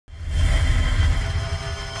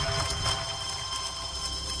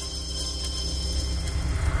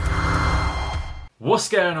What's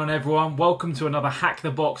going on everyone? Welcome to another Hack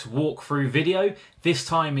the Box walkthrough video. This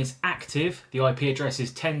time is active. The IP address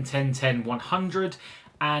is 10.10.10.100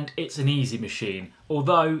 and it's an easy machine,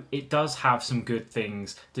 although it does have some good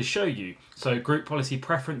things to show you. So group policy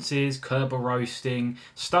preferences, Kerberoasting,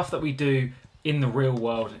 stuff that we do in the real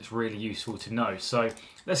world, it's really useful to know. So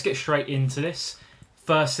let's get straight into this.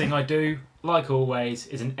 First thing I do, like always,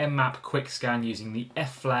 is an Nmap quick scan using the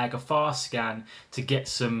F flag, a fast scan, to get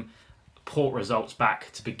some port results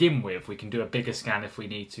back to begin with. We can do a bigger scan if we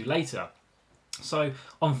need to later. So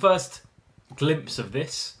on first glimpse of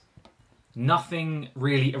this, nothing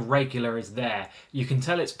really irregular is there. You can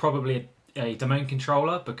tell it's probably a domain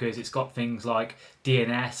controller because it's got things like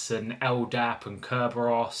DNS and LDAP and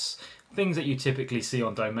Kerberos, things that you typically see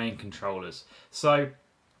on domain controllers. So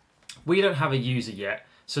we don't have a user yet.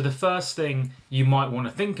 So the first thing you might want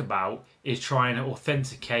to think about is trying to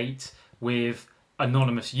authenticate with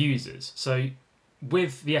anonymous users. So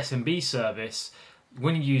with the SMB service,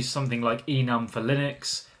 when you use something like Anon for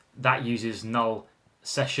Linux, that uses null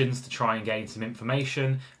sessions to try and gain some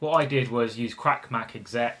information. What I did was use crackmac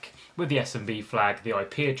exec with the SMB flag, the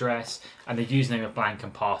IP address, and the username of blank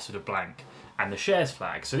and password of blank, and the shares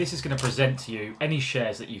flag. So this is going to present to you any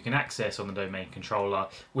shares that you can access on the domain controller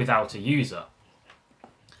without a user.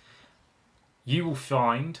 You will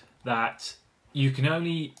find that you can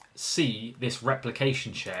only see this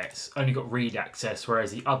replication share. It's only got read access,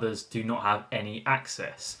 whereas the others do not have any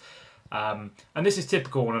access. And this is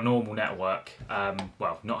typical on a normal network.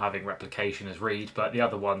 Well, not having replication as read, but the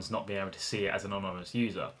other ones not being able to see it as an anonymous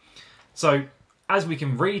user. So as we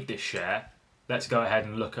can read this share, let's go ahead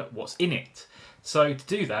and look at what's in it. So to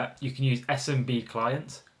do that, you can use SMB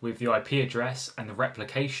client with the IP address and the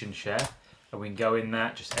replication share. And we can go in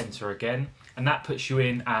there, just enter again, and that puts you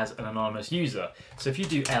in as an anonymous user. So if you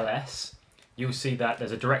do ls, you'll see that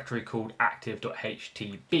there's a directory called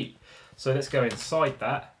active.htb. So let's go inside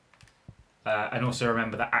that, and also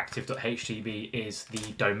remember that active.htb is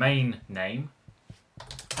the domain name.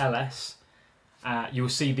 ls, you'll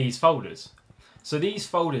see these folders. So these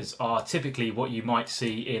folders are typically what you might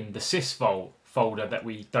see in the sysvol folder that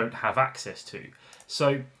we don't have access to.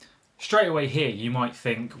 So straight away here, you might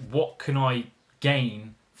think, what can I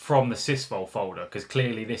gain from the sysvol folder? Because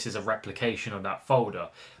clearly this is a replication of that folder.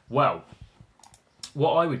 Well,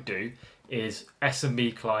 what I would do is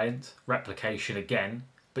SMB client, replication again,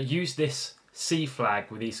 but use this C flag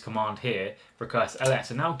with this command here, request ls,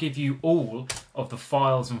 and that'll give you all of the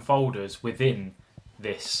files and folders within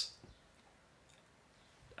this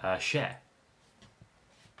share.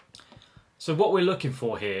 So what we're looking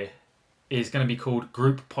for here is going to be called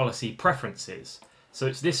group policy preferences. So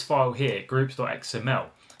it's this file here, groups.xml.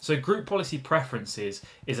 So group policy preferences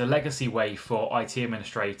is a legacy way for IT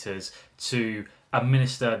administrators to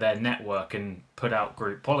administer their network and put out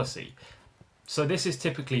group policy. So this is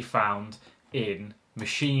typically found in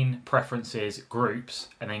machine preferences groups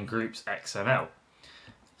and then groups XML.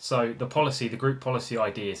 So the policy, the group policy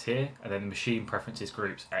ID is here, and then the machine preferences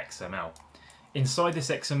groups XML. Inside this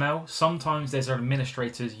XML, sometimes there's an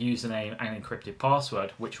administrator's username and encrypted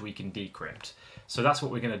password, which we can decrypt. So that's what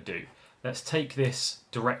we're going to do. Let's take this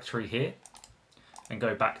directory here and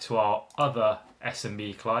go back to our other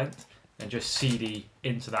SMB client and just cd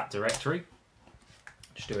into that directory.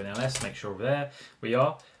 Just do an ls, make sure we're there. We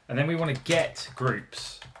are. And then we want to get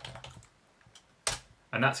groups.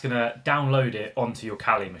 And that's going to download it onto your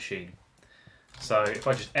Kali machine. So if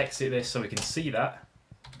I just exit this so we can see that,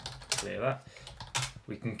 clear that.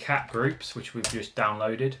 We can cat groups, which we've just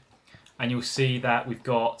downloaded, and you'll see that we've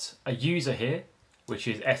got a user here, which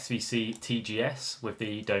is svc tgs with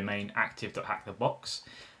the domain active.hackthebox,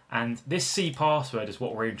 and this C password is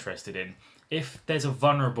what we're interested in. If there's a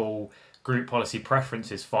vulnerable group policy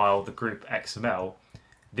preferences file, the group XML,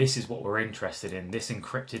 this is what we're interested in, this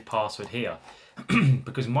encrypted password here,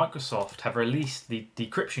 because Microsoft have released the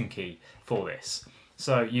decryption key for this.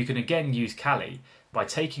 So you can again use Kali by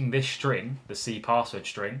taking this string, the C password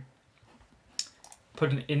string,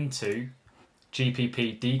 putting it into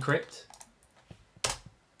GPP decrypt,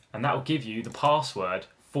 and that will give you the password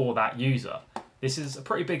for that user. This is a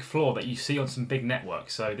pretty big flaw that you see on some big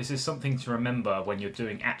networks, so this is something to remember when you're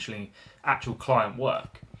doing actual client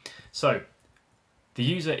work. So the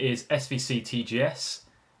user is svc tgs,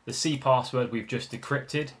 the C password we've just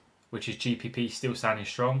decrypted, which is GPP still standing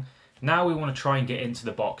strong. Now we want to try and get into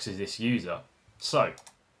the box as this user. So,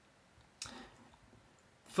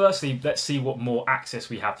 firstly, let's see what more access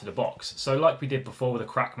we have to the box. So like we did before with a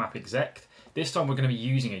crackmap exec, this time we're going to be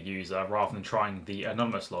using a user rather than trying the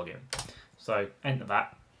anonymous login. So enter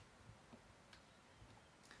that.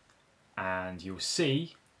 And you'll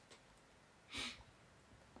see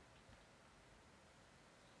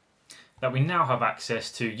that we now have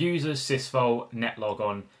access to users, sysvol,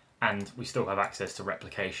 netlogon, and we still have access to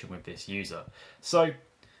replication with this user. So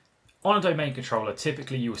on a domain controller,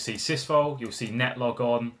 typically you will see sysvol, you'll see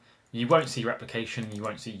netlogon, you won't see replication, you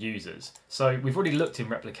won't see users. So we've already looked in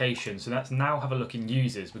replication, so let's now have a look in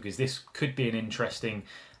users, because this could be an interesting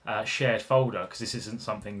shared folder, because this isn't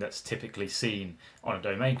something that's typically seen on a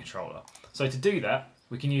domain controller. So to do that,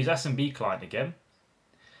 we can use SMB client again.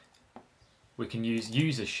 We can use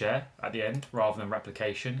users share at the end rather than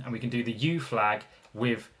replication, and we can do the U flag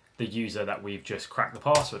with the user that we've just cracked the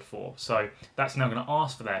password for. So that's now going to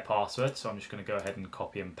ask for their password, so I'm just going to go ahead and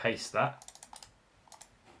copy and paste that.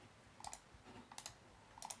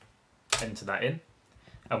 Enter that in,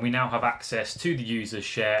 and we now have access to the user's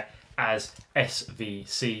share as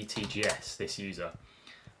SVC_TGS, this user.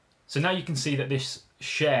 So now you can see that this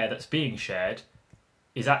share that's being shared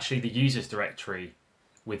is actually the users directory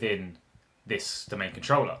within this domain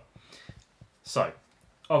controller. So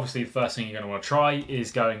obviously the first thing you're going to want to try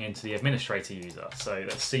is going into the administrator user. So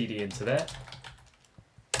let's cd into there,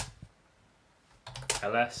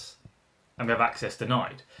 ls, and we have access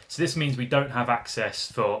denied. So this means we don't have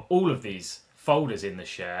access for all of these folders in the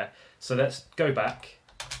share. So let's go back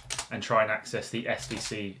and try and access the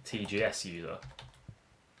SVC_TGS user,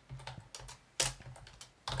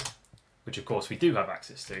 which of course we do have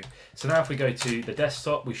access to. So now if we go to the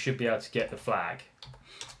desktop, we should be able to get the flag,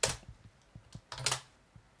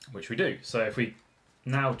 which we do. So if we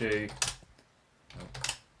now do, oh,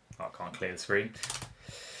 I can't clear the screen.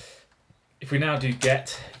 If we now do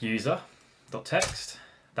get user.txt,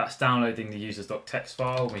 that's downloading the users.txt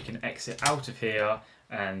file. We can exit out of here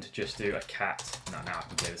and just do a cat, no, now I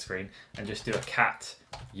can clear the screen, and just do a cat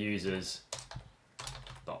users.txt,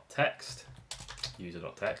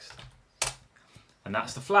 user.txt, and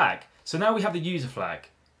that's the flag. So now we have the user flag,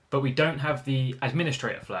 but we don't have the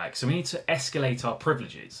administrator flag, so we need to escalate our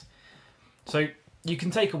privileges. So you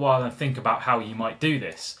can take a while and think about how you might do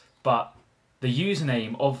this, but the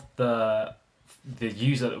username of the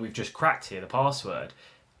user that we've just cracked here, the password,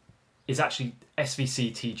 is actually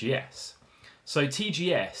SVC_TGS. So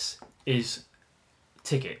TGS is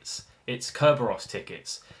tickets, it's Kerberos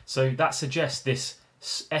tickets. So that suggests this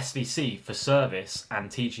SVC for service and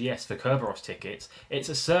TGS for Kerberos tickets, it's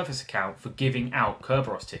a service account for giving out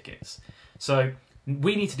Kerberos tickets. So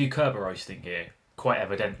we need to do Kerberoasting here, quite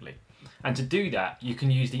evidently. And to do that, you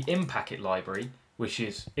can use the in-packet library, which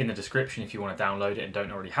is in the description if you want to download it and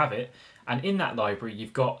don't already have it. And in that library,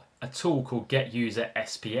 you've got a tool called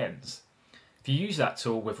getUserSPNs. If you use that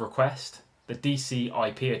tool with request, the DC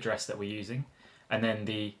IP address that we're using, and then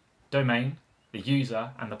the domain, the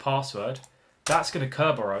user, and the password, that's going to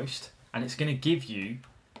Kerberoast, and it's going to give you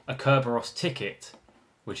a Kerberos ticket,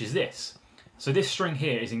 which is this. So this string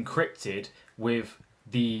here is encrypted with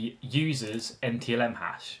the user's NTLM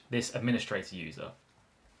hash, this administrator user.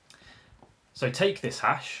 So take this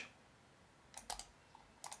hash,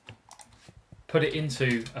 put it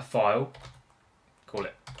into a file, call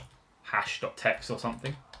it hash.txt or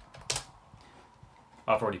something.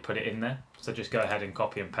 I've already put it in there, so just go ahead and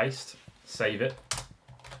copy and paste, save it.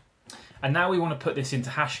 And now we want to put this into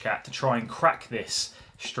Hashcat to try and crack this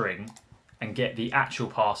string and get the actual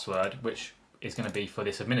password, which is going to be for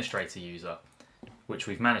this administrator user, which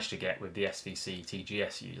we've managed to get with the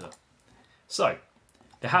SVC_TGS user. So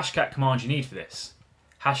the Hashcat command you need for this,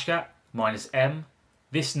 Hashcat -m,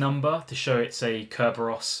 this number to show it's a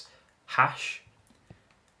Kerberos hash,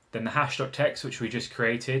 then the hash.txt which we just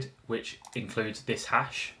created, which includes this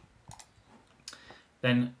hash,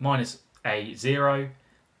 then -a0,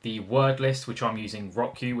 the word list, which I'm using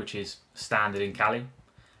RockU, which is standard in Kali,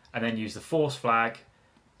 and then use the force flag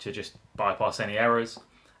to just bypass any errors.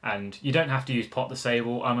 And you don't have to use pot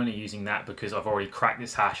disable. I'm only using that because I've already cracked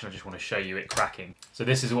this hash and I just want to show you it cracking. So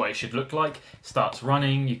this is what it should look like. Starts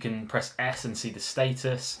running, you can press S and see the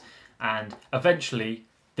status, and eventually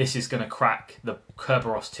this is going to crack the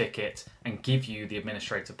Kerberos ticket and give you the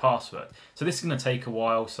administrator password. So this is going to take a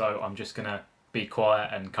while, so I'm just going to be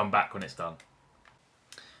quiet and come back when it's done.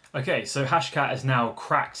 Okay, so Hashcat has now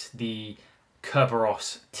cracked the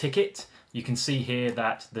Kerberos ticket. You can see here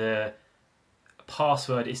that the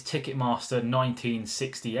password is Ticketmaster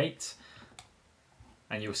 1968,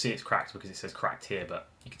 and you'll see it's cracked because it says cracked here, but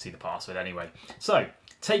you can see the password anyway. So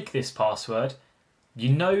take this password. You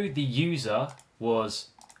know the user was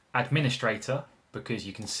administrator because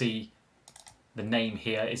you can see the name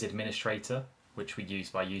here is administrator, which we use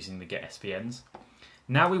by using the get SPNs.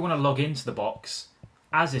 Now we want to log into the box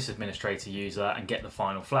as this administrator user and get the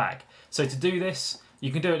final flag. So to do this,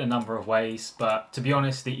 you can do it a number of ways, but to be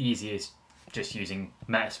honest, the easiest just using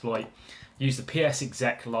Metasploit. Use the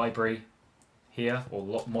psexec library here,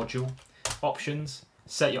 or module. Options,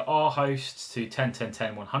 set your R hosts to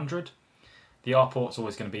 10.10.10.100. The R port's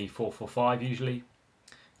always going to be 445 usually.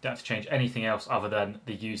 Don't have to change anything else other than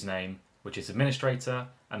the username, which is administrator,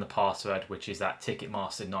 and the password, which is that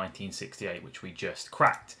Ticketmaster 1968, which we just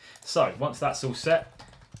cracked. So once that's all set,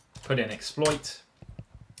 put in exploit.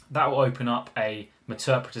 That will open up a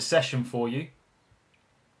Meterpreter session for you,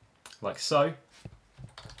 like so.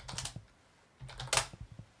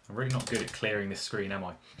 I'm really not good at clearing this screen, am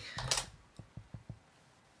I?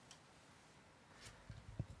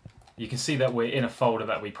 You can see that we're in a folder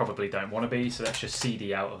that we probably don't want to be, so let's just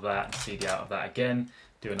CD out of that and CD out of that again,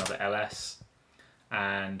 do another ls.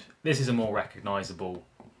 And this is a more recognizable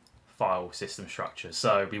file system structure.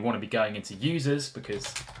 So we want to be going into users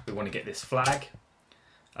because we want to get this flag.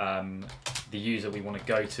 The user we want to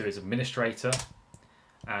go to is administrator.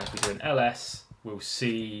 And if we do an ls, we'll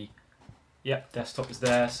see, yep, desktop is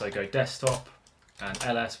there. So go desktop and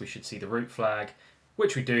ls, we should see the root flag,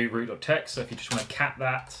 which we do, root.txt. So if you just want to cat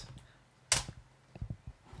that,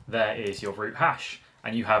 there is your root hash.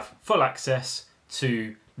 And you have full access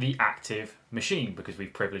to the active machine because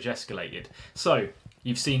we've privilege escalated. So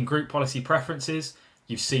you've seen group policy preferences.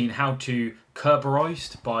 You've seen how to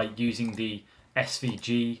Kerberoast by using the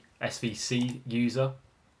SVC user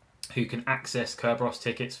who can access Kerberos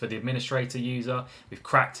tickets for the administrator user. We've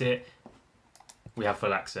cracked it. We have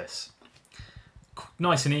full access.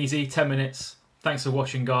 Nice and easy, 10 minutes. Thanks for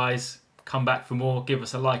watching, guys. Come back for more. Give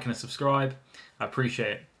us a like and a subscribe. I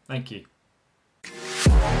appreciate it. Thank you.